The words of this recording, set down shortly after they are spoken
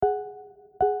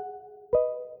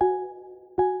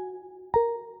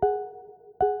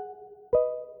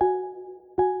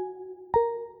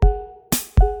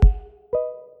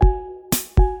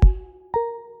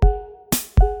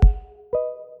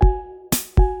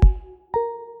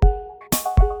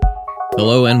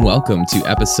Hello and welcome to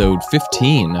episode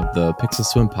 15 of the Pixel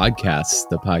Swim podcast,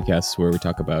 the podcast where we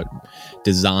talk about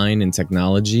design and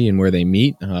technology and where they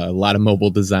meet, a lot of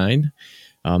mobile design.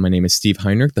 My name is Steve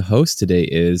Heinrich, the host. Today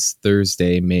is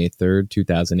Thursday, May 3rd,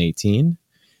 2018.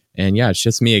 And yeah, it's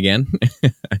just me again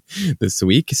this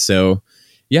week. So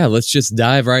yeah, let's just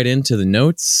dive right into the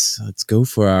notes. Let's go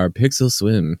for our Pixel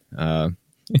Swim.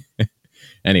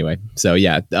 Anyway, so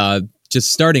yeah,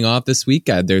 just starting off this week,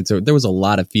 there was a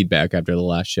lot of feedback after the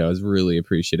last show. I was really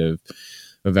appreciative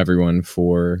of everyone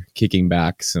for kicking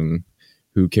back some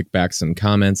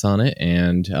comments on it.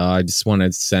 And I just want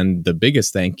to send the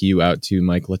biggest thank you out to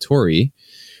Mike Latore,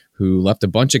 who left a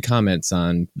bunch of comments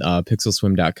on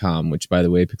pixelswim.com, which, by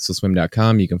the way,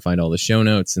 pixelswim.com, you can find all the show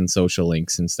notes and social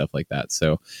links and stuff like that.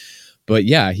 So, but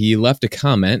yeah, he left a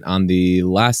comment on the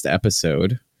last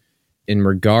episode in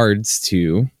regards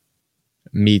to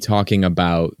me talking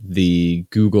about the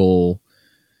Google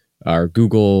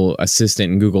Assistant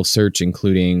and Google Search,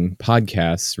 including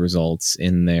podcast results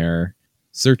in their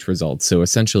search results. So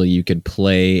essentially you could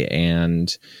play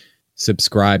and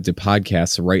subscribe to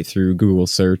podcasts right through Google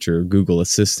Search or Google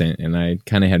Assistant. And I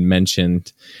kind of had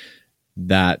mentioned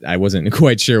that I wasn't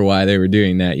quite sure why they were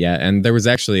doing that yet. And there was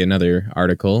actually another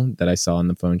article that I saw in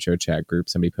the phone show chat group.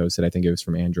 Somebody posted, I think it was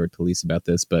from Android Police, about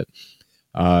this, but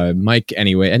Mike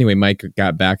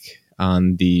got back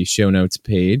on the show notes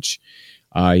page.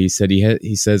 He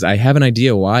says, I have an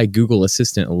idea why Google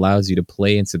Assistant allows you to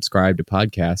play and subscribe to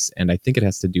podcasts, and I think it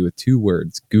has to do with two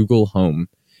words: Google Home.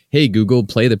 Hey, Google,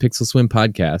 play the Pixel Swim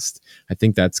podcast. I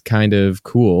think that's kind of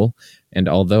cool. And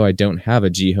although I don't have a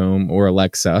G Home or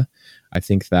Alexa, I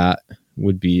think that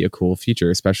would be a cool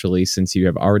feature, especially since you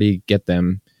have already get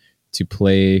them to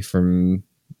play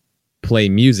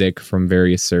music from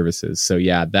various services. So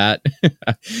yeah, that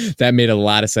that made a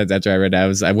lot of sense after I read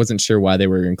it. I wasn't sure why they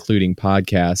were including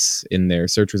podcasts in their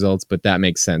search results, but that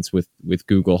makes sense with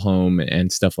Google Home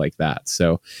and stuff like that.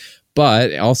 So,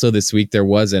 but also this week there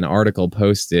was an article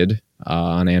posted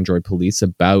on Android Police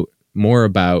about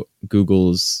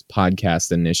Google's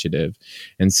podcast initiative.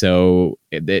 And so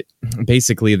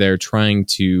basically they're trying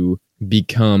to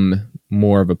become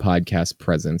more of a podcast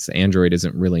presence. Android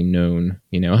isn't really known,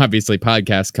 obviously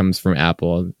podcast comes from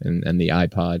Apple and the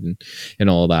iPod and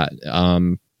all that.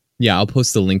 Yeah, I'll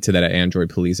post a link to that Android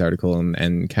Police article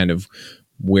and kind of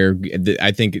where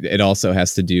I think it also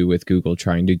has to do with Google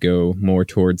trying to go more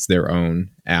towards their own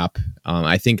app.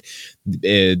 I think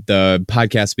the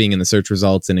podcast being in the search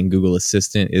results and in Google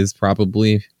Assistant is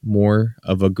probably more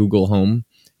of a Google Home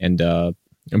and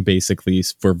basically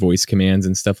for voice commands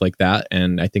and stuff like that.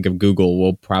 And I think of Google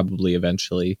will probably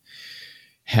eventually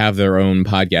have their own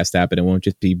podcast app, and it won't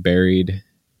just be buried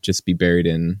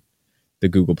in the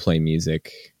Google Play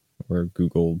Music or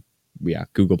Google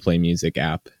Play Music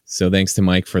app. So thanks to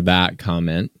Mike for that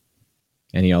comment.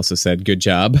 And he also said, good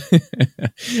job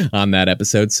on that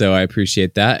episode. So I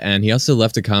appreciate that. And he also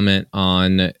left a comment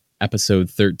on episode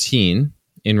 13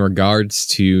 in regards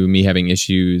to me having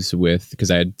issues with, because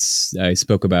I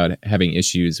spoke about having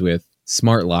issues with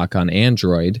Smart Lock on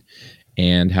Android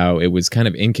and how it was kind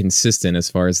of inconsistent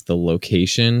as far as the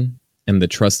location and the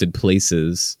trusted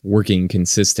places working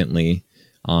consistently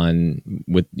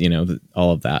with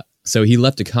all of that. So he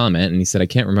left a comment and he said, I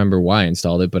can't remember why I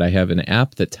installed it, but I have an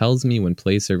app that tells me when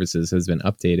Play Services has been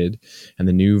updated and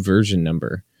the new version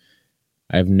number.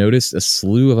 I've noticed a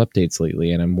slew of updates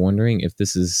lately, and I'm wondering if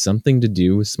this is something to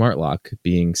do with Smart Lock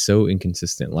being so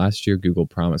inconsistent. Last year, Google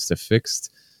promised a fix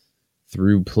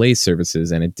through Play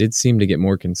Services, and it did seem to get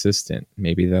more consistent.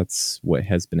 Maybe that's what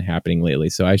has been happening lately.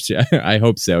 So I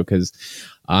hope so, because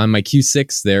on my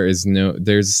Q6,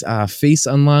 there's a face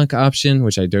unlock option,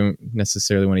 which I don't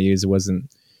necessarily want to use. It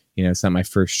wasn't, it's not my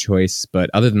first choice, but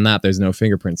other than that, there's no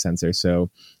fingerprint sensor. So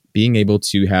being able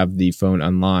to have the phone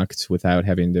unlocked without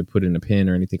having to put in a pin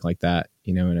or anything like that,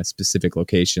 in a specific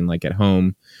location, like at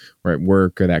home or at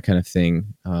work or that kind of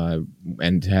thing,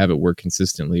 and to have it work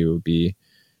consistently would be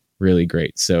really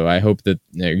great. So I hope that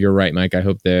you're right, Mike. I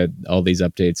hope that all these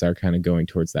updates are kind of going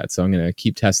towards that. So I'm going to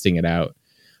keep testing it out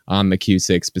on the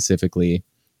Q6 specifically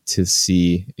to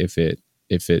see if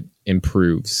it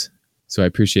improves. So I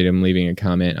appreciate him leaving a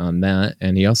comment on that.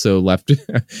 And he also left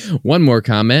one more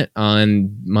comment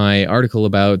on my article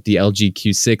about the LG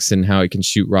Q6 and how it can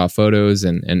shoot raw photos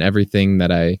and everything that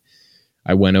I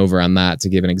went over on that to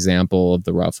give an example of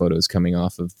the raw photos coming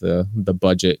off of the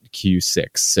budget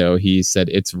Q6. So he said,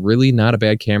 it's really not a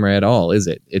bad camera at all, is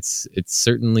it? It's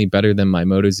certainly better than my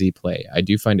Moto Z Play. I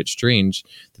do find it strange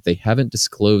that they haven't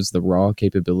disclosed the raw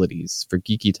capabilities. For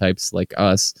geeky types like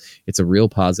us, it's a real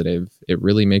positive. It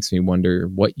really makes me wonder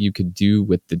what you could do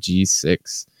with the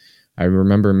G6. I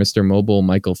remember Mr. Mobile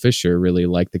Michael Fisher really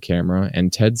liked the camera,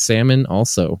 and Ted Salmon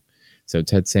also. So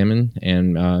Ted Salmon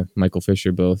and Michael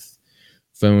Fisher, both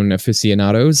phone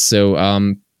aficionados. So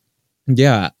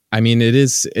yeah, I mean,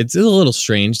 it's a little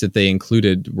strange that they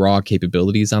included RAW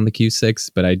capabilities on the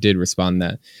Q6, but I did respond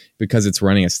that because it's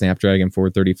running a Snapdragon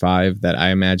 435, that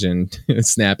I imagine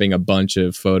snapping a bunch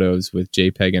of photos with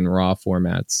JPEG and RAW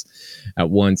formats at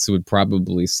once would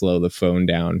probably slow the phone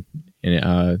down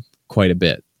in, quite a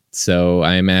bit. So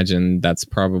I imagine that's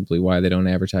probably why they don't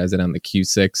advertise it on the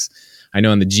Q6. I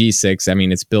know on the G6, I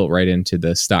mean, it's built right into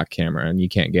the stock camera, and you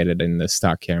can't get it in the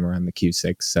stock camera on the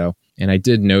Q6. So, and I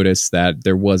did notice that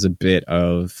there was a bit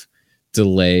of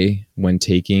delay when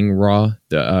taking RAW.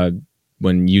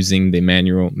 When using the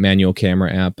manual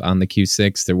camera app on the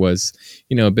Q6, there was,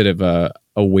 a bit of a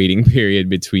waiting period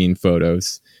between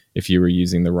photos if you were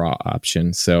using the RAW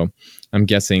option. So I'm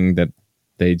guessing that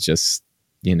they just,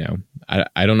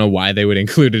 I don't know why they would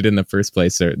include it in the first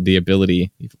place, or the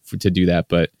ability to do that,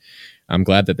 but I'm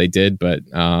glad that they did. But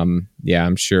yeah,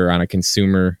 I'm sure on a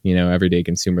consumer, everyday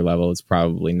consumer level, it's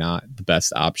probably not the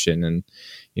best option,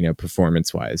 and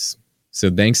performance wise. So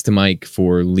thanks to Mike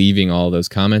for leaving all those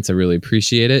comments. I really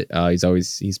appreciate it.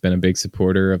 He's been a big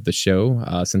supporter of the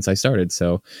show since I started.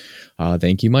 So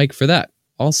thank you, Mike, for that.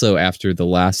 Also, after the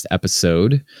last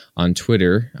episode on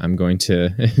Twitter, I'm going to,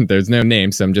 there's no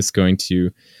name, so I'm just going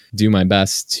to do my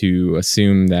best to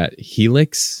assume that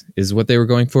Helix is what they were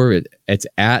going for. It's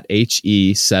at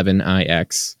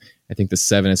HE7IX. I think the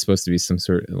 7 is supposed to be some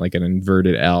sort of like an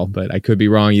inverted L, but I could be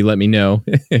wrong. You let me know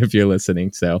if you're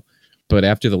listening. So, but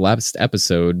after the last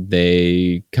episode,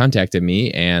 they contacted me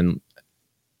and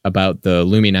about the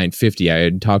Lumia 950. I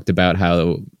had talked about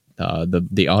how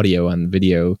the audio and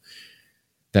video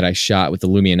that I shot with the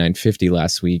Lumia 950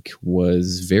 last week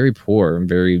was very poor and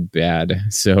very bad.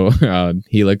 So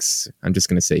Helix, I'm just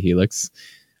going to say Helix,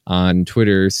 on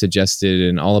Twitter suggested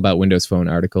an All About Windows Phone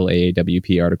article,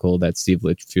 AAWP article that Steve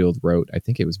Litchfield wrote. I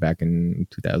think it was back in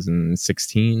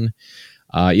 2016.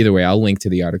 Either way, I'll link to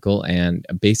the article, and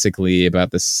basically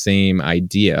about the same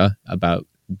idea about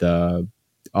the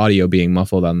audio being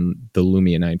muffled on the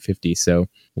Lumia 950. So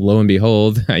lo and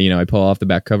behold, I pull off the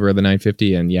back cover of the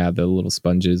 950, and yeah, the little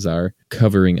sponges are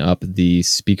covering up the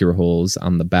speaker holes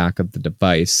on the back of the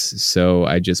device. So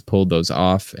I just pulled those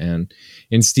off, and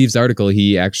in Steve's article,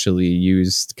 he actually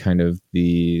used kind of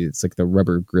it's like the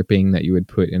rubber gripping that you would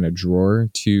put in a drawer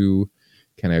to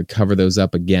kind of cover those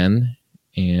up again.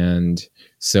 And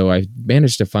so I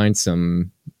managed to find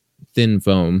some thin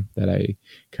foam that I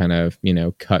kind of,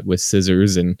 cut with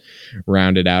scissors and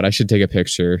rounded out. I should take a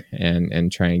picture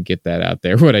and try and get that out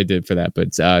there, what I did for that.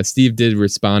 But Steve did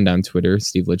respond on Twitter,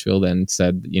 Steve Litchfield, and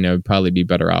said, it'd probably be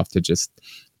better off to just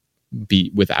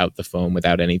be without the foam,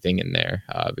 without anything in there,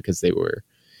 because they were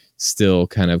still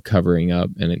kind of covering up,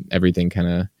 and everything kind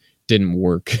of didn't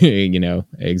work,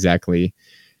 exactly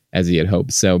as he had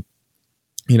hoped. So,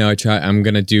 I'm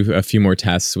going to do a few more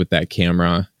tests with that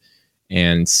camera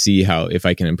and see if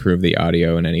I can improve the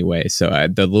audio in any way. So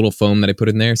the little foam that I put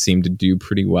in there seemed to do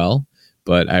pretty well,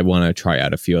 but I want to try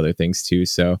out a few other things too.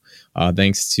 So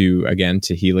thanks to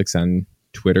Helix on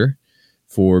Twitter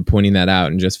for pointing that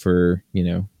out, and just for,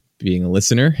 being a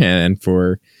listener and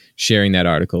for sharing that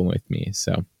article with me.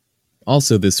 So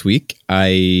also this week,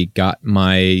 I got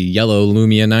my yellow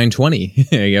Lumia 920.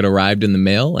 It arrived in the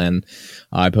mail, and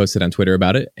I posted on Twitter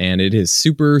about it, and it is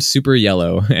super, super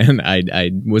yellow. And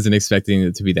I wasn't expecting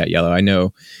it to be that yellow. I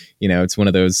know, it's one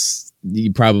of those,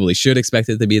 you probably should expect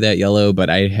it to be that yellow,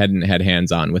 but I hadn't had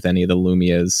hands on with any of the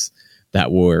Lumias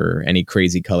that were any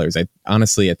crazy colors. I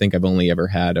think I've only ever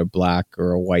had a black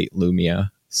or a white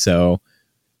Lumia. So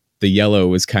the yellow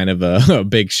was kind of a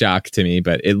big shock to me,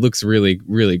 but it looks really,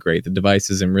 really great. The device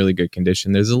is in really good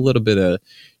condition. There's a little bit of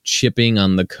chipping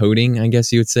on the coating, I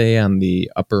guess you would say, on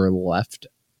the upper left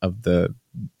of the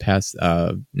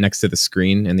next to the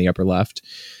screen in the upper left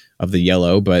of the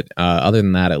yellow. But other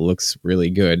than that, it looks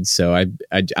really good. So I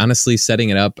honestly, setting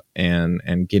it up and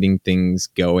getting things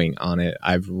going on it,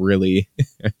 I've really,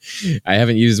 I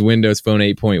haven't used Windows Phone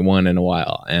 8.1 in a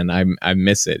while, and I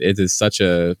miss it. It is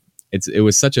it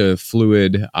was such a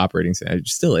fluid operating system. It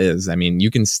still is. I mean, you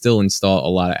can still install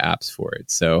a lot of apps for it.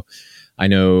 So I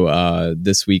know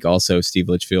this week also Steve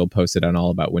Litchfield posted on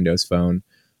All About Windows Phone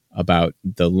about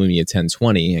the Lumia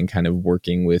 1020 and kind of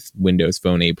working with Windows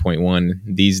Phone 8.1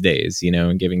 these days,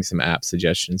 and giving some app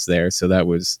suggestions there. So that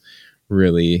was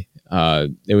really,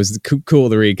 it was cool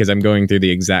to read, because I'm going through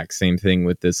the exact same thing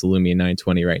with this Lumia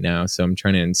 920 right now. So I'm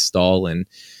trying to install and,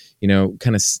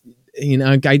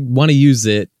 I want to use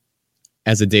it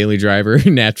as a daily driver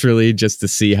naturally just to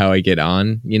see how I get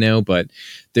on, but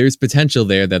there's potential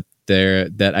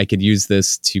that I could use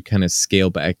this to kind of scale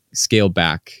back,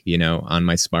 on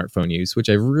my smartphone use, which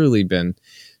I've really been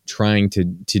trying to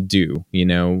do,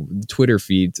 Twitter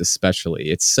feeds, especially.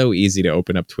 It's so easy to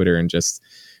open up Twitter and just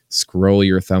scroll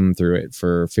your thumb through it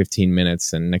for 15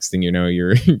 minutes. And next thing you know,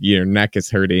 your neck is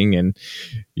hurting and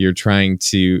you're trying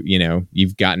to,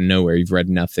 you've gotten nowhere. You've read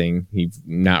nothing. You've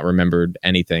not remembered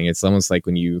anything. It's almost like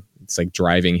it's like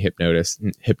driving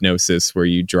hypnosis where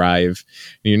you drive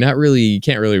and you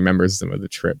can't really remember some of the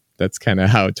trip. That's kind of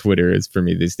how Twitter is for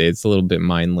me these days. It's a little bit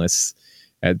mindless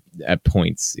at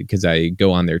points because I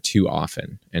go on there too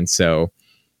often. And so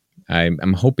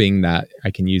I'm hoping that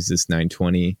I can use this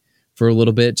 920 for a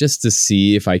little bit just to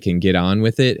see if I can get on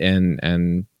with it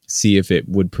and see if it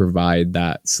would provide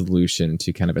that solution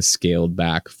to kind of a scaled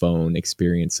back phone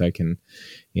experience. So I can,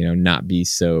 not be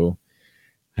so,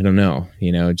 I don't know,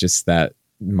 just that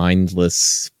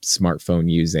mindless smartphone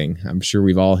using. I'm sure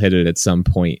we've all hit it at some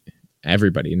point.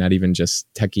 Everybody, not even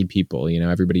just techie people,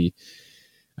 everybody,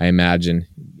 I imagine,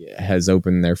 has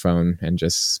opened their phone and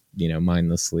just,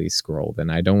 mindlessly scrolled.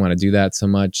 And I don't want to do that so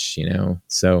much,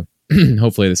 so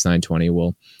hopefully this 920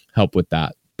 will help with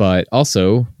that. But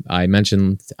also, I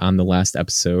mentioned on the last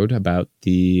episode about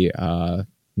the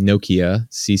Nokia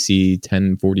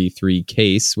CC1043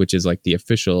 case, which is like the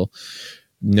official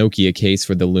Nokia case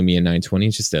for the Lumia 920.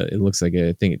 It looks like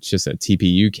I think it's just a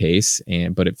TPU case,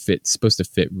 but it's supposed to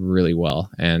fit really well.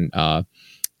 And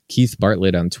Keith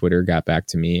Bartlett on Twitter got back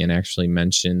to me and actually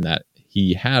mentioned that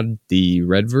he had the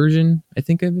red version, I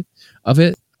think, of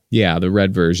it. Yeah, the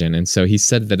red version. And so he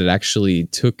said that it actually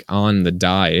took on the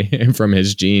dye from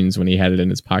his jeans when he had it in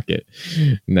his pocket,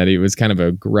 and that it was kind of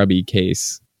a grubby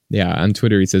case. Yeah, on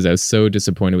Twitter he says, I was so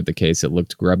disappointed with the case. It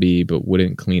looked grubby but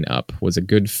wouldn't clean up. Was a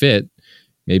good fit.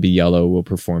 Maybe yellow will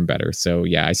perform better. So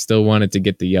yeah, I still wanted to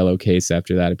get the yellow case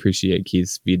after that. Appreciate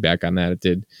Keith's feedback on that. It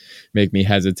did make me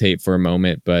hesitate for a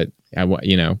moment, but I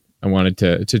wanted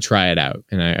to try it out.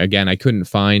 And I couldn't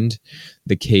find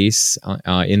the case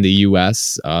in the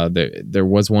US. There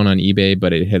was one on eBay,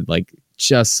 but it had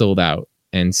just sold out.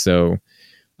 And so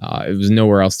it was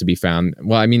nowhere else to be found.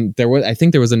 Well, I mean, I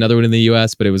think there was another one in the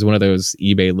US, but it was one of those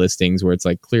eBay listings where it's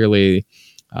clearly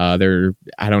I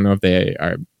don't know if they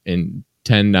are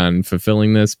intend on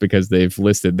fulfilling this because they've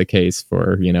listed the case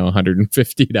for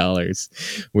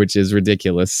 $150, which is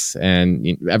ridiculous. And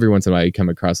every once in a while you come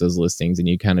across those listings and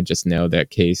you kind of just know that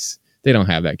case, they don't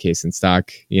have that case in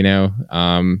stock,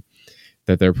 that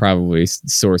they're probably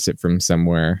source it from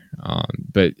somewhere.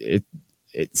 But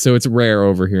so it's rare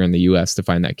over here in the US to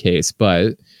find that case.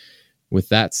 But with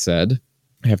that said,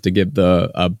 I have to give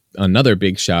another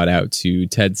big shout out to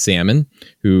Ted Salmon,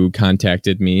 who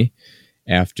contacted me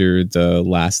after the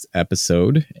last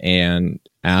episode and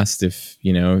asked if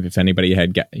anybody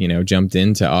had jumped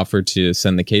in to offer to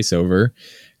send the case over,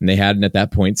 and they hadn't at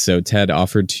that point. So Ted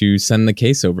offered to send the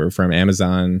case over from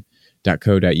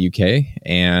Amazon.co.uk,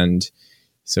 and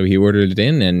so he ordered it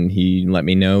in, and he let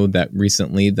me know that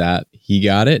recently that he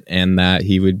got it and that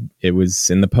it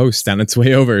was in the post on its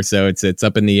way over. So it's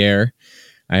up in the air.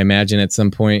 I imagine at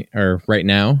some point, or right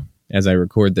now as I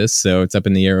record this, so it's up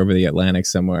in the air over the Atlantic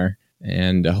somewhere.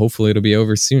 And hopefully it'll be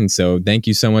over soon. So thank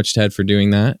you so much, Ted, for doing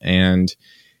that. And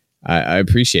I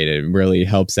appreciate it. It really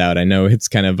helps out. I know it's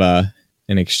kind of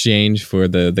an exchange for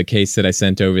the case that I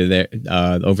sent over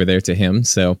there to him.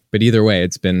 So, but either way,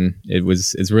 it's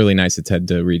really nice of Ted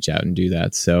to reach out and do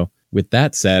that. So with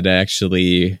that said,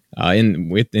 actually,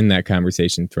 in that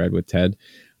conversation thread with Ted,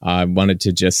 I wanted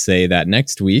to just say that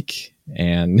next week,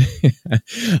 and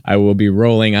I will be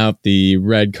rolling out the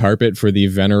red carpet for the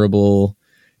venerable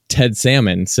Ted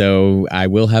Salmon. So I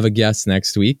will have a guest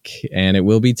next week, and it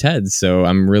will be Ted. So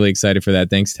I'm really excited for that.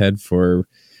 Thanks, Ted, for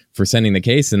sending the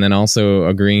case and then also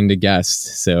agreeing to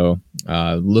guest. So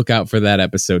look out for that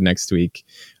episode next week.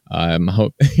 I'm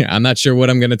not sure what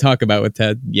I'm going to talk about with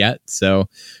Ted yet, so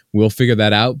we'll figure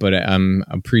that out. But I'm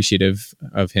appreciative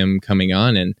of him coming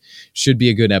on, and should be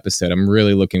a good episode. I'm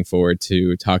really looking forward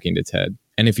to talking to Ted.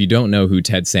 And if you don't know who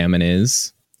Ted Salmon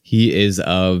is, he is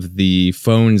of the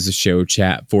Phones Show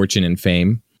Chat Fortune and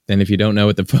Fame. And if you don't know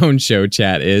what the Phone Show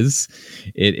Chat is,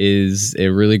 it is a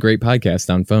really great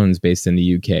podcast on phones based in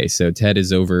the UK. So Ted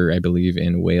is over, I believe,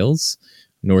 in Wales,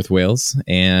 North Wales.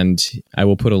 And I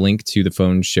will put a link to the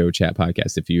Phone Show Chat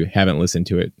podcast. If you haven't listened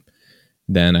to it,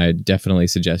 then I definitely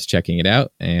suggest checking it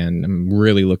out. And I'm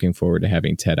really looking forward to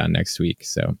having Ted on next week.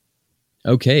 So,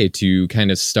 okay, to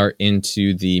kind of start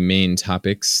into the main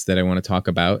topics that I want to talk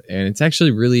about. And it's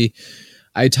actually really,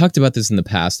 I talked about this in the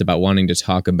past about wanting to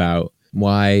talk about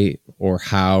why or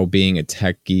how being a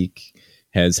tech geek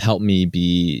has helped me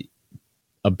be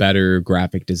a better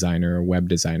graphic designer or web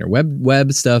designer.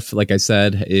 Web stuff, like I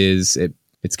said,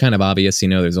 it's kind of obvious,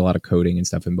 there's a lot of coding and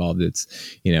stuff involved. It's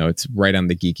right on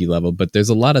the geeky level, but there's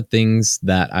a lot of things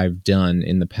that I've done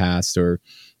in the past, or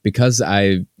because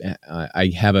I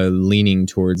have a leaning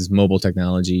towards mobile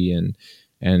technology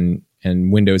and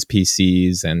Windows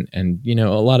PCs and a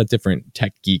lot of different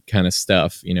tech geek kind of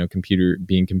stuff,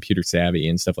 being computer savvy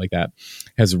and stuff like that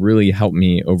has really helped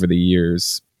me over the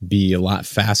years be a lot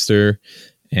faster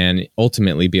and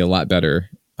ultimately be a lot better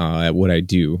at what I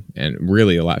do, and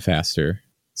really a lot faster.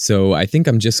 So I think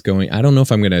I don't know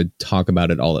if I'm going to talk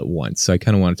about it all at once. So I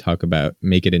kind of want to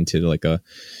make it into like a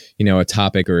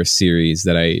topic or a series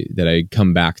that I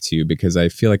come back to, because I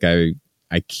feel like I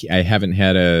haven't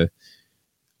had a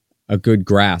good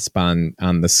grasp on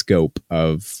the scope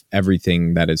of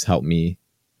everything that has helped me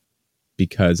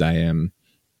because I am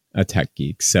a tech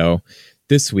geek. So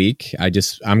this week,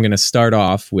 I'm going to start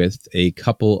off with a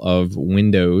couple of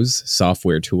Windows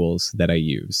software tools that I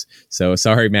use. So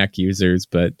sorry, Mac users,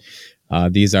 but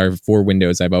these are for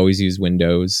Windows. I've always used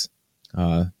Windows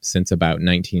since about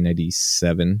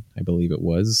 1997, I believe it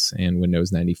was. And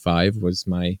Windows 95 was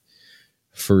my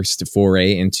first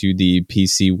foray into the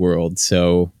PC world.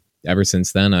 So ever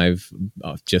since then, I've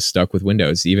just stuck with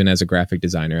Windows, even as a graphic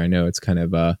designer. I know it's kind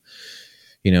of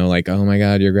like, oh my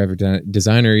God, you're a graphic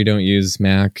designer, you don't use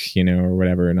Mac, or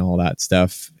whatever, and all that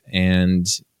stuff. And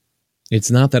it's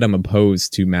not that I'm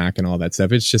opposed to Mac and all that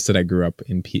stuff. It's just that I grew up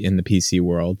in the PC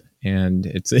world, and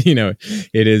it's,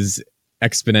 it is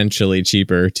exponentially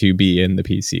cheaper to be in the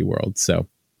PC world. So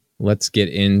let's get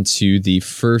into the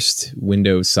first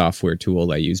Windows software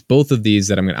tool I use. Both of these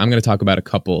that I'm going to talk about a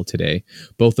couple today.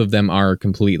 Both of them are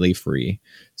completely free.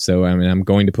 So I'm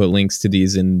going to put links to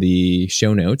these in the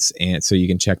show notes, and so you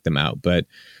can check them out. But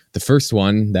the first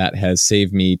one that has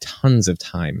saved me tons of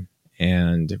time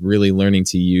and really learning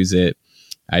to use it,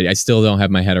 I still don't have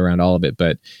my head around all of it,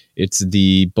 but it's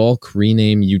the bulk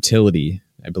rename utility.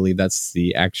 I believe that's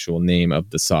the actual name of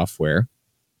the software.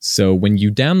 So when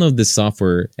you download this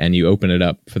software and you open it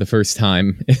up for the first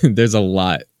time, there's a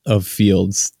lot of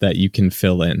fields that you can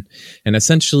fill in. And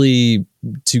essentially,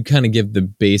 to kind of give the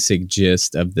basic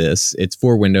gist of this, it's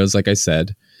for Windows, like I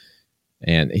said.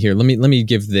 And here, let me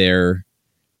give their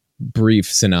brief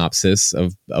synopsis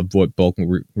of what bulk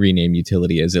rename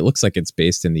utility is. It looks like it's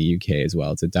based in the UK as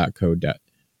well. It's a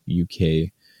 .co.uk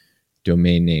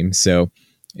domain name. So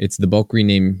it's the bulk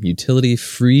rename utility,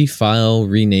 free file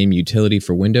rename utility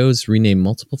for Windows. Rename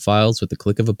multiple files with the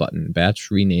click of a button.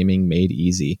 Batch renaming made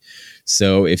easy.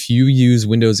 So if you use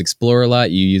Windows Explorer a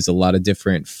lot, you use a lot of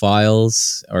different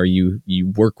files, or you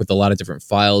work with a lot of different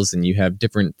files, and you have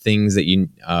different things that you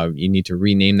need to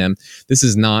rename them. This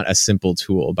is not a simple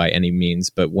tool by any means,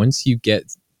 but once you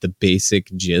get the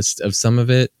basic gist of some of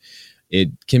it, it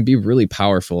can be really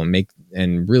powerful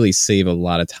and really save a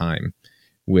lot of time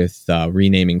with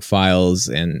renaming files,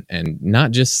 and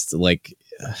not just like,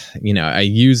 I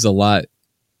use a lot.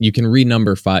 You can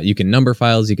you can number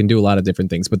files, you can do a lot of different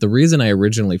things. But the reason I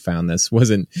originally found this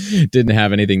didn't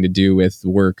have anything to do with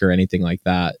work or anything like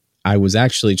that. I was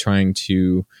actually trying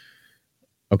to,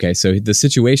 so the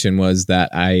situation was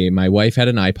that my wife had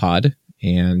an iPod,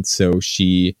 and so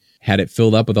she had it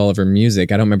filled up with all of her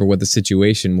music. I don't remember what the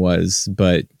situation was,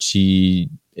 but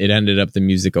it ended up the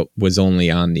music was only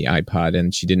on the iPod,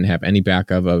 and she didn't have any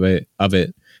backup of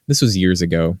it. This was years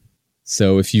ago.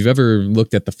 So if you've ever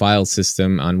looked at the file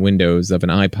system on Windows of an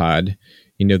iPod,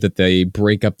 you know that they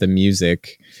break up the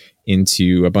music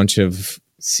into a bunch of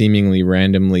seemingly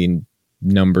randomly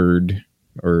numbered,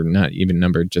 or not even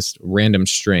numbered, just random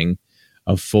string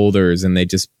of folders, and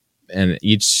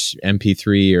each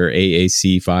MP3 or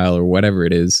AAC file or whatever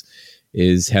it is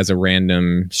has a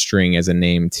random string as a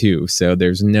name too. So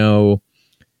there's no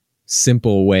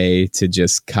simple way to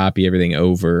just copy everything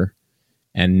over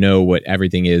and know what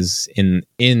everything is in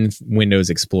Windows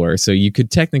Explorer. So you could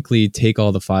technically take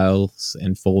all the files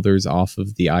and folders off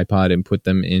of the iPod and put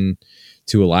them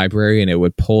into a library, and it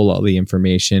would pull all the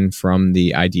information from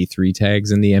the ID3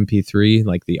 tags in the MP3,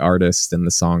 like the artist and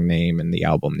the song name and the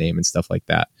album name and stuff like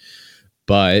that.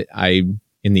 But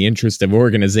in the interest of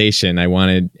organization, I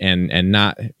wanted, and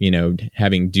not,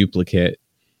 having duplicate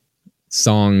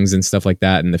songs and stuff like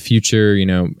that in the future,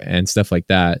 and stuff like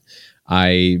that,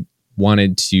 I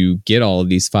wanted to get all of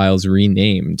these files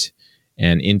renamed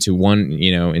and into one,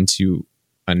 into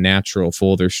a natural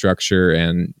folder structure,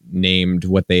 and named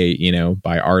what they,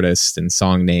 by artist and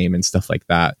song name and stuff like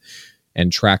that,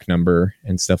 and track number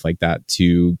and stuff like that,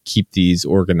 to keep these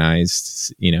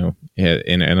organized, in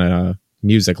a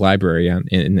music library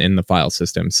in the file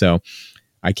system. So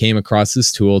I came across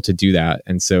this tool to do that.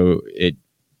 And so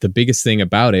the biggest thing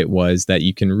about it was that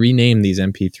you can rename these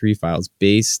MP3 files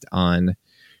based on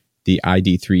the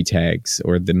ID3 tags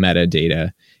or the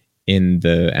metadata in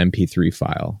the MP3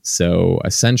 file. So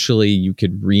essentially you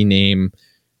could rename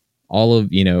all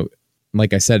of,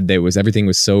 like I said, everything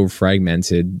was so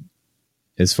fragmented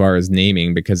as far as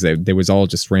naming because there was all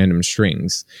just random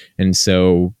strings. And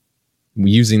so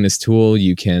using this tool,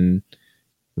 you can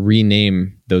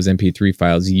rename those MP3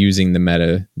 files using the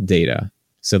metadata.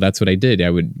 So that's what I did. I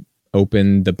would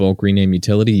open the bulk rename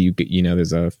utility.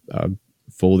 There's a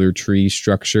folder tree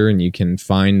structure, and you can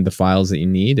find the files that you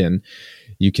need, and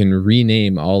you can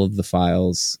rename all of the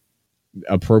files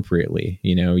appropriately.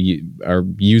 You are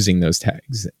using those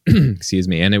tags. Excuse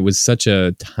me. And it was such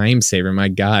a time saver. My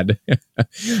God.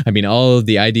 I mean, all of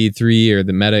the ID3 or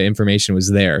the meta information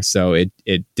was there. So it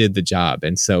did the job.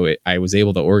 And so I was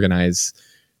able to organize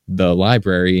the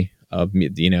library of,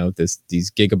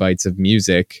 these gigabytes of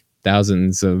music,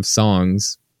 thousands of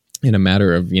songs in a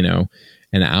matter of,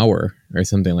 an hour or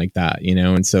something like that,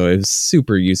 and so it was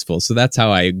super useful. So that's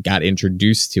how I got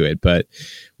introduced to it. But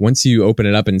once you open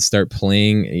it up and start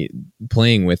playing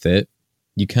with it,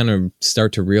 you kind of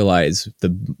start to realize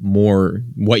the more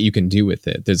what you can do with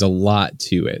it. There's a lot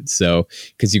to it. So,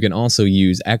 because you can also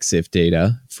use EXIF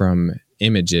data from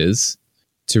images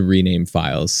to rename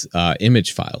files,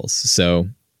 image files. So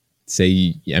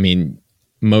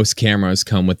most cameras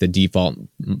come with the default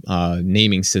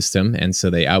naming system. And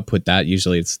so they output that.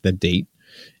 Usually it's the date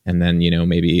and then,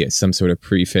 maybe some sort of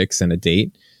prefix and a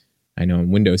date. I know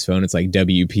on Windows Phone, it's like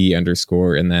WP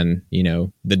underscore and then,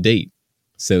 the date.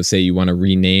 So say you want to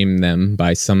rename them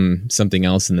by something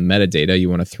else in the metadata, you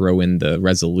want to throw in the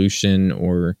resolution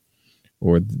or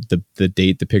the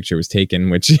date the picture was taken,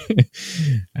 which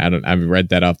I've read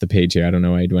that off the page here. I don't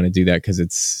know why I'd want to do that because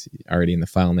it's already in the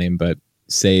file name, but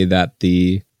say that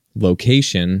the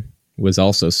location was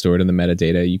also stored in the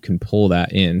metadata, you can pull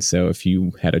that in. So if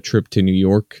you had a trip to New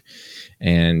York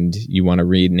and you want to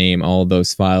rename all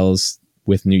those files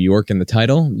with New York in the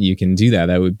title, you can do that.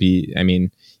 That would be,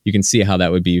 you can see how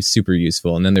that would be super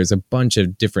useful. And then there's a bunch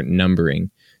of different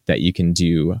numbering that you can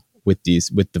do with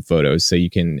the photos. So you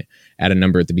can add a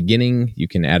number at the beginning, you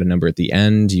can add a number at the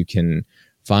end, you can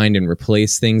find and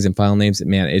replace things in file names.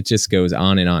 Man, it just goes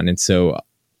on and on. And so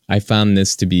I found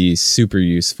this to be super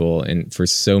useful and for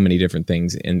so many different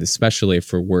things, and especially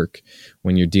for work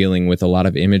when you're dealing with a lot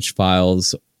of image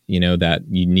files, that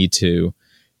you need to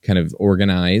kind of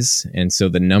organize. And so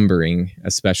the numbering,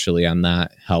 especially on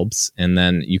that, helps. And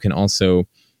then you can also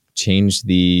change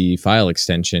the file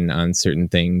extension on certain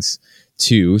things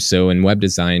too. So in web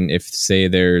design, if say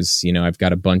there's, I've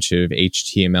got a bunch of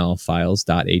HTML files,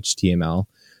 .html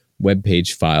web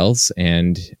page files,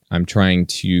 and I'm trying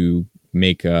to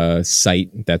make a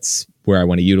site that's where I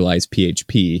want to utilize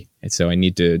PHP. And so I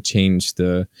need to change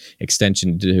the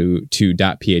extension to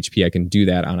 .php. I can do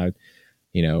that on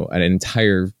an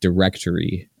entire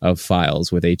directory of files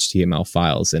with HTML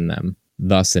files in them,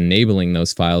 thus enabling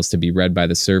those files to be read by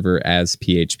the server as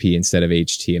PHP instead of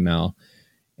HTML,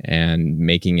 and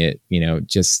making it,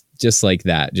 just like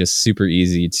that, just super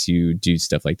easy to do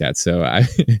stuff like that. So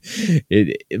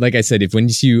like I said,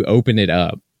 once you open it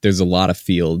up, there's a lot of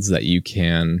fields that you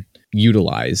can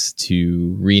utilize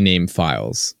to rename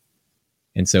files.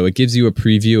 And so it gives you a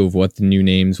preview of what the new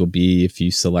names will be if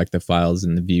you select the files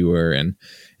in the viewer and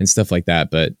stuff like that.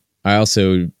 But I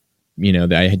also,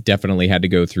 I definitely had to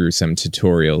go through some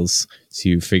tutorials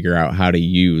to figure out how to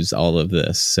use all of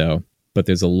this. So, but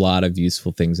there's a lot of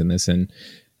useful things in this.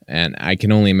 And I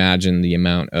can only imagine the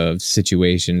amount of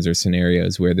situations or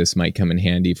scenarios where this might come in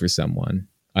handy for someone.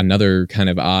 Another kind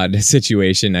of odd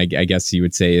situation, I guess you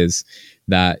would say, is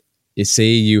that say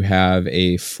you have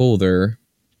a folder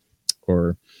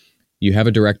or you have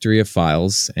a directory of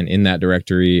files, and in that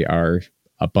directory are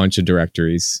a bunch of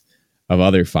directories of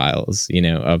other files,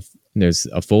 there's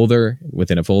a folder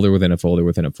within a folder within a folder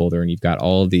within a folder, and you've got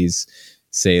all of these,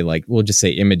 say, like, we'll just say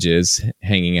images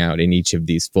hanging out in each of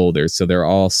these folders. So they're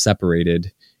all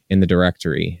separated in the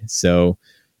directory. So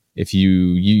if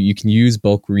you can use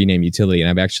bulk rename utility, and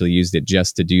I've actually used it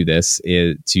just to do this,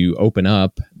 to open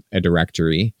up a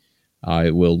directory.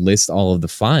 It will list all of the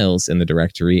files in the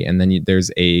directory, and then there's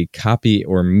a copy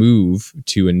or move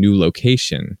to a new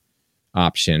location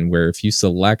option where if you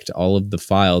select all of the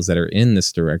files that are in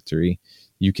this directory,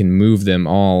 you can move them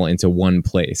all into one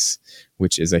place,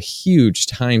 which is a huge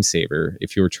time saver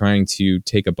if you're trying to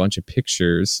take a bunch of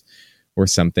pictures or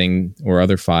something or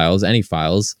other files, any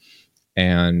files,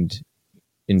 and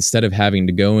instead of having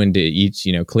to go into each,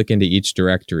 click into each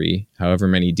directory, however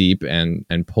many deep, and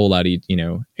pull out each,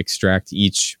 extract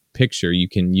each picture, you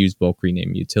can use bulk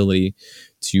rename utility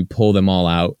to pull them all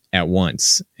out at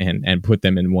once and put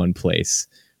them in one place,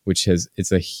 which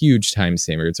it's a huge time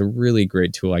saver. It's a really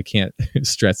great tool. I can't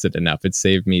stress it enough. It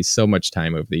saved me so much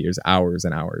time over the years, hours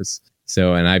and hours.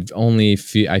 So, and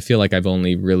I feel like I've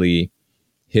only really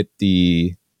hit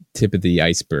the tip of the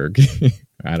iceberg.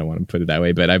 I don't want to put it that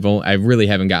way, but I really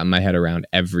haven't gotten my head around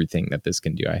everything that this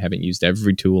can do. I haven't used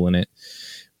every tool in it,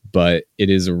 but it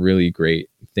is a really great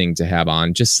thing to have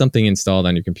on, just something installed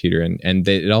on your computer. And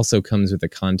it also comes with a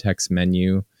context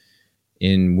menu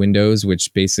in Windows,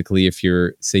 which basically, if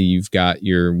you've got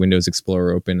your Windows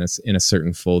Explorer open in a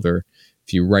certain folder,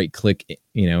 if you right click,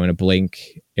 in a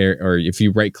blank or if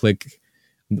you right click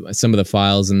some of the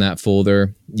files in that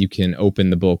folder, you can open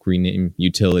the bulk rename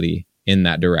utility in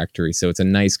that directory. So it's a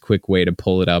nice quick way to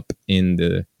pull it up in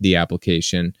the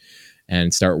application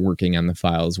and start working on the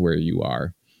files where you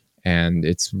are. And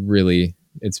it's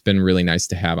been really nice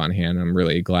to have on hand. I'm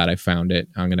really glad I found it.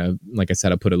 I'm going to, like I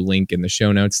said, I'll put a link in the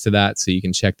show notes to that so you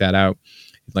can check that out.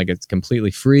 Like, it's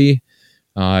completely free.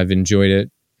 I've enjoyed it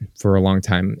for a long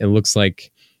time. It looks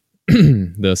like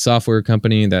the software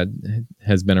company that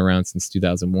has been around since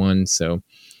 2001. So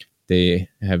they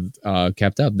have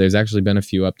kept up. There's actually been a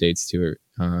few updates to it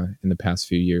in the past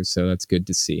few years. So that's good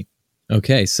to see.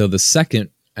 Okay, so the second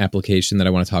application that I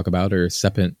want to talk about, or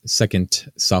second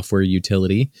software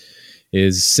utility,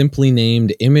 is simply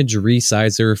named Image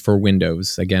Resizer for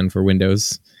Windows. Again, for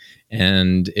Windows.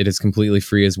 And it is completely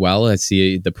free as well. I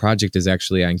see the project is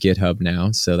actually on GitHub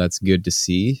now, so that's good to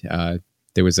see.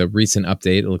 There was a recent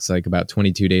update, it looks like about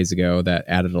 22 days ago, that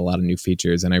added a lot of new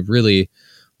features. And I really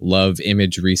love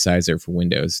Image Resizer for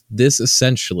Windows. This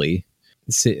essentially,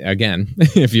 again,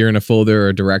 if you're in a folder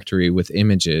or directory with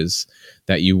images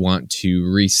that you want to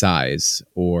resize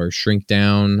or shrink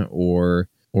down or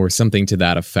something to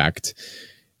that effect,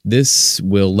 this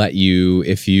will let you,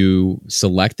 if you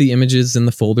select the images in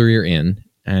the folder you're in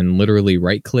and literally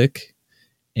right click,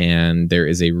 and there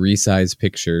is a resize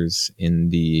pictures in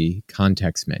the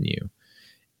context menu,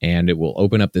 and it will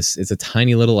open up this. It's a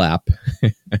tiny little app.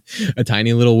 A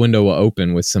tiny little window will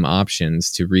open with some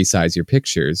options to resize your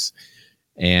pictures.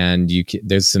 And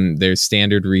there's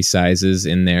standard resizes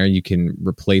in there. You can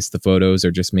replace the photos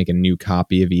or just make a new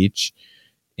copy of each.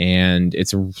 And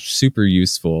it's super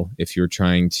useful if you're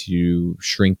trying to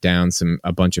shrink down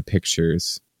a bunch of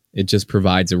pictures. It just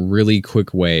provides a really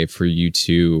quick way for you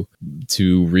to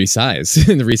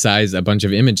resize a bunch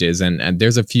of images. And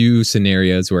there's a few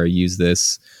scenarios where I use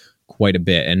this quite a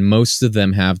bit, and most of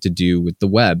them have to do with the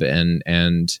web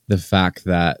and the fact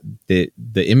that the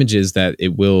images that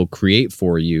it will create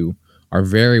for you are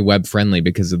very web friendly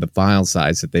because of the file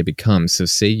size that they become. So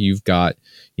say you've got,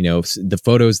 the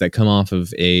photos that come off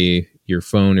of your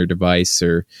phone or device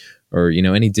or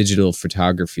any digital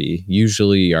photography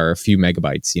usually are a few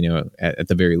megabytes, at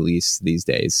the very least these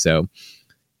days. So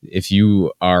if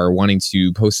you are wanting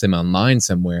to post them online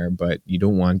somewhere, but you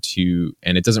don't want to,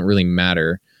 and it doesn't really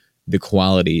matter the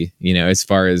quality, as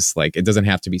far as like, it doesn't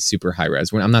have to be super high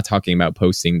res. I'm not talking about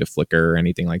posting to Flickr or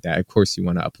anything like that. Of course you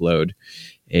want to upload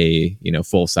a,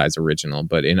 full size original,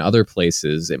 but in other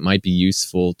places it might be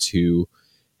useful to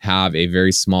have a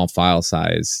very small file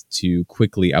size to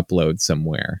quickly upload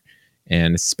somewhere.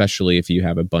 And especially if you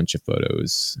have a bunch of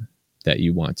photos that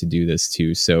you want to do this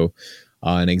to. So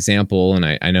an example, and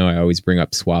I know I always bring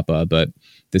up Swappa, but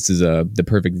this is the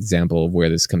perfect example of where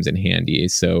this comes in handy.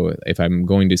 So if I'm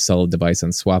going to sell a device on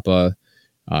Swappa,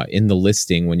 in the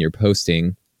listing when you're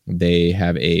posting, they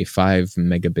have a 5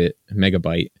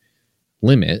 megabyte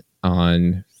limit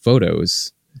on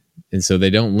photos. And so they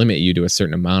don't limit you to a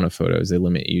certain amount of photos. They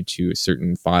limit you to a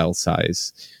certain file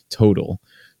size total.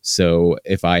 So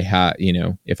if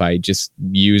I just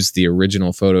use the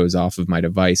original photos off of my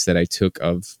device that I took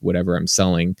of whatever I'm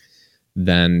selling,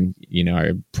 then,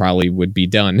 I probably would be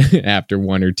done after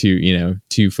one or two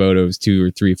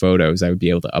or three photos I would be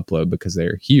able to upload because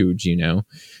they're huge,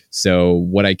 So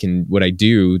what I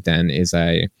do then is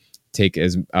I take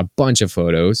a bunch of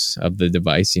photos of the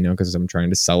device, because I'm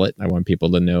trying to sell it. I want people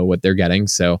to know what they're getting.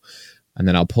 So, and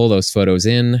then I'll pull those photos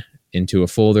into a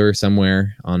folder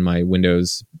somewhere on my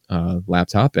Windows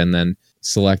laptop, and then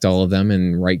select all of them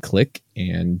and right click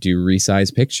and do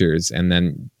resize pictures. And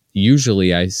then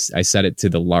usually I set it to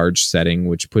the large setting,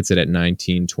 which puts it at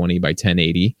 1920 by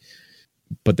 1080.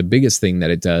 But the biggest thing that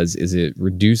it does is it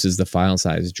reduces the file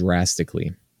size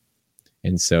drastically.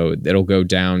 And so it'll go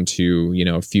down to,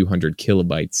 a few hundred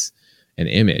kilobytes an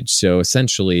image. So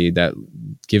essentially that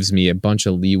gives me a bunch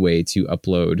of leeway to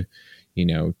upload,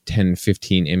 10,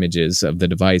 15 images of the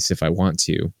device if I want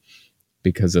to,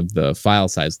 because of the file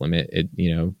size limit.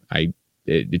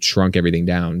 It shrunk everything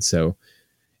down. So,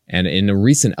 and in this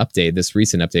recent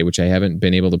update, which I haven't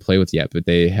been able to play with yet, but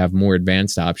they have more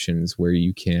advanced options where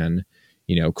you can,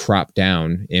 crop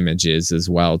down images as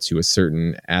well to a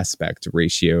certain aspect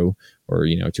ratio, or,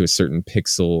 to a certain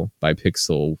pixel by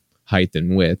pixel height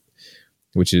and width,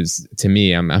 which is, to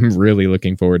me, I'm really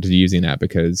looking forward to using that,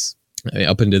 because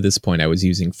up until this point I was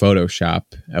using a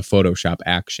Photoshop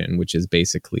Action, which is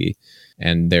basically,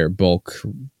 and their bulk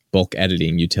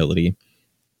editing utility,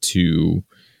 to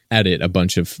edit a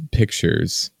bunch of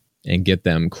pictures and get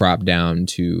them cropped down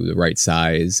to the right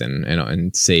size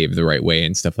and save the right way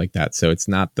and stuff like that. So it's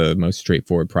not the most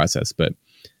straightforward process, but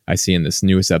I see in this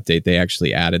newest update they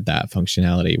actually added that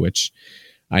functionality, which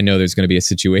I know there's going to be a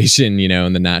situation,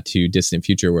 in the not too distant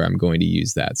future where I'm going to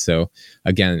use that. So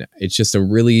again, it's just a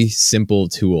really simple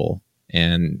tool,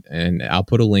 and I'll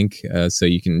put a link so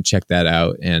you can check that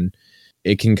out, and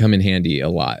it can come in handy a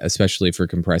lot, especially for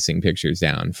compressing pictures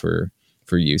down for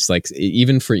use, like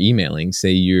even for emailing.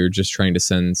 Say you're just trying to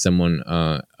send someone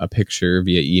a picture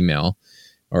via email,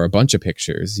 or a bunch of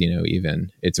pictures,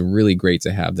 even, it's really great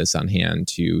to have this on hand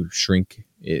to shrink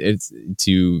it's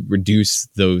to reduce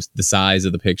the size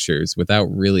of the pictures without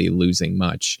really losing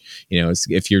much.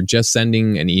 If you're just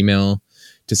sending an email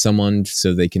to someone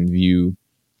so they can view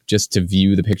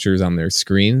the pictures on their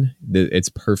screen, it's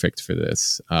perfect for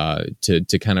this,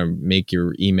 to kind of make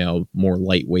your email more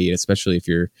lightweight, especially if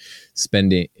you're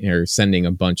sending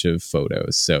a bunch of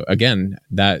photos. So again,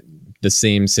 the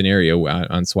same scenario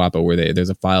on Swappa, where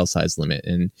there's a file size limit,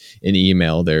 and in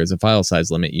email there's a file size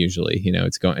limit. Usually,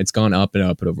 it's gone up and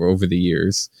up over the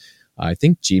years. I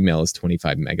think Gmail is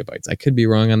 25 megabytes. I could be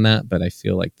wrong on that, but I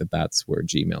feel like that's where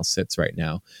Gmail sits right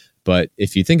now. But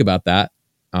if you think about that,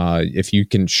 if you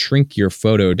can shrink your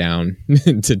photo down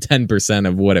to 10%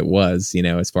 of what it was,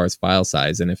 as far as file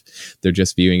size, and if they're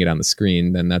just viewing it on the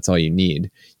screen, then that's all you need.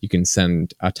 You can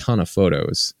send a ton of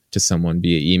photos to someone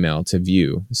via email to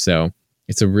view. So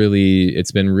it's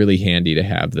been really handy to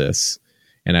have this.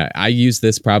 And I use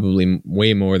this probably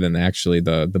way more than actually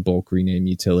the bulk rename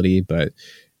utility, but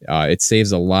it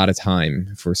saves a lot of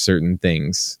time for certain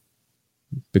things,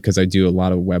 because I do a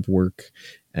lot of web work.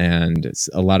 And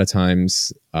a lot of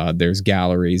times there's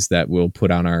galleries that we'll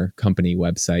put on our company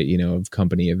website, of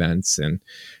company events, and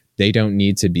they don't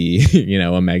need to be,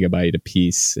 a megabyte a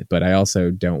piece, but I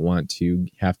also don't want to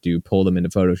have to pull them into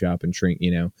Photoshop and shrink,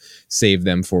 save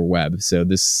them for web. So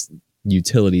this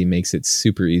utility makes it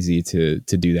super easy to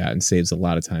do that, and saves a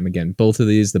lot of time. Again, both of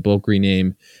these, the bulk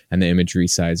rename and the image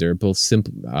resizer, both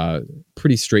simple,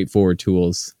 pretty straightforward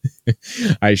tools.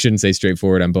 I shouldn't say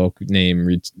straightforward on bulk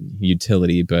name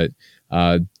utility, but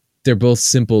they're both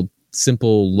simple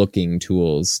looking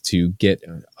tools to get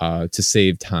to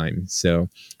save time. So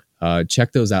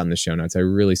check those out in the show notes. I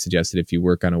really suggest it if you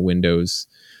work on a Windows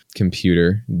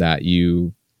computer, that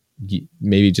you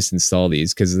maybe just install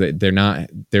these, because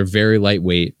they're very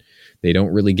lightweight. They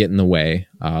don't really get in the way.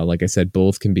 Like I said,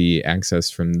 both can be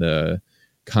accessed from the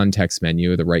context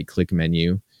menu or the right click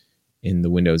menu in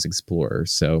the Windows Explorer.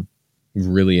 So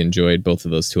really enjoyed both of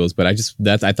those tools, but I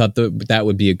thought that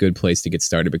would be a good place to get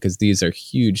started, because these are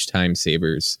huge time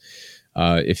savers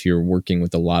if you're working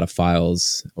with a lot of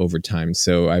files over time.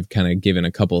 So I've kind of given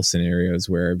a couple of scenarios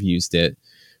where I've used it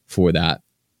for that,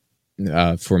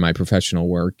 for my professional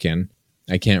work, and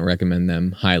I can't recommend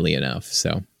them highly enough.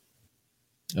 So,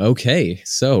 okay,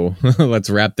 so let's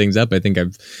wrap things up. I think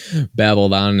I've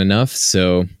babbled on enough.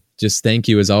 So just thank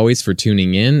you as always for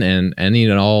tuning in, and any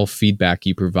and all feedback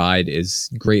you provide is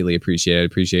greatly appreciated. I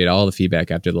appreciate all the feedback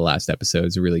after the last episode.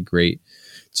 It's really great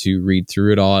to read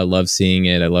through it all. I love seeing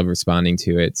it. I love responding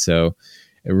to it. So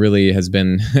it really has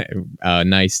been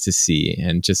nice to see,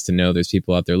 and just to know there's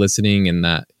people out there listening, and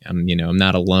that I'm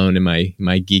not alone in my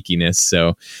geekiness.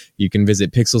 So you can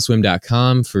visit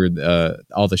pixelswim.com for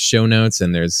all the show notes,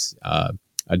 and there's a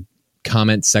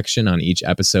comment section on each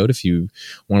episode if you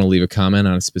want to leave a comment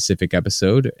on a specific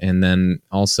episode. And then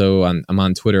also I'm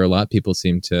on Twitter a lot. People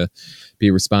seem to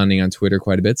be responding on Twitter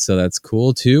quite a bit, so that's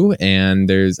cool too.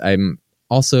 And I'm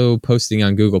also posting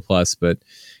on Google Plus, but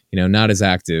not as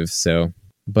active.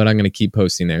 But I'm going to keep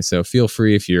posting there. So feel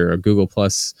free, if you're a Google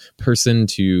Plus person,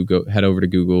 to head over to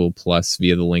Google Plus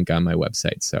via the link on my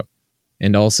website. So,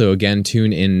 and also again,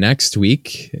 tune in next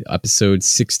week. Episode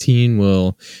 16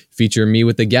 will feature me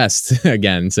with a guest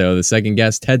again. So the second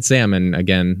guest, Ted Salmon,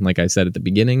 again, like I said at the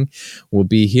beginning, will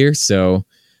be here. So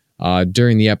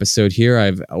during the episode here,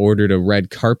 I've ordered a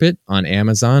red carpet on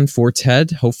Amazon for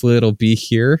Ted. Hopefully it'll be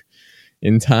here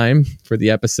in time for the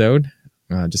episode.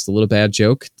 Just a little bad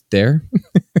joke there.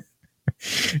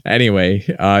 Anyway,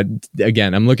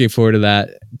 again, I'm looking forward to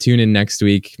that. Tune in next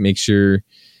week. Make sure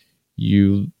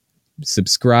you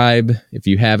subscribe if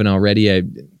you haven't already.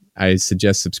 I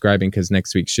suggest subscribing because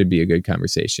next week should be a good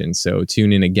conversation. So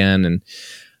tune in again. And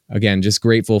again, just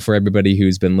grateful for everybody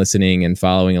who's been listening and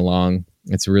following along.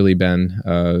 It's really been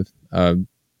a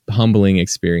humbling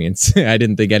experience. I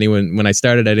didn't think anyone, when I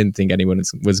started, I didn't think anyone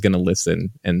was going to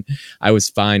listen, and I was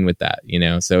fine with that,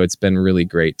 so it's been really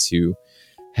great to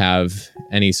have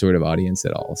any sort of audience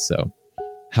at all. So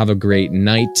have a great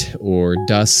night or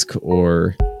dusk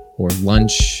or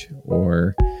lunch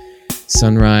or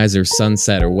sunrise or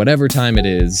sunset or whatever time it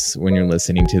is when you're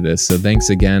listening to this. So thanks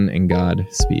again, and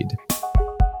Godspeed.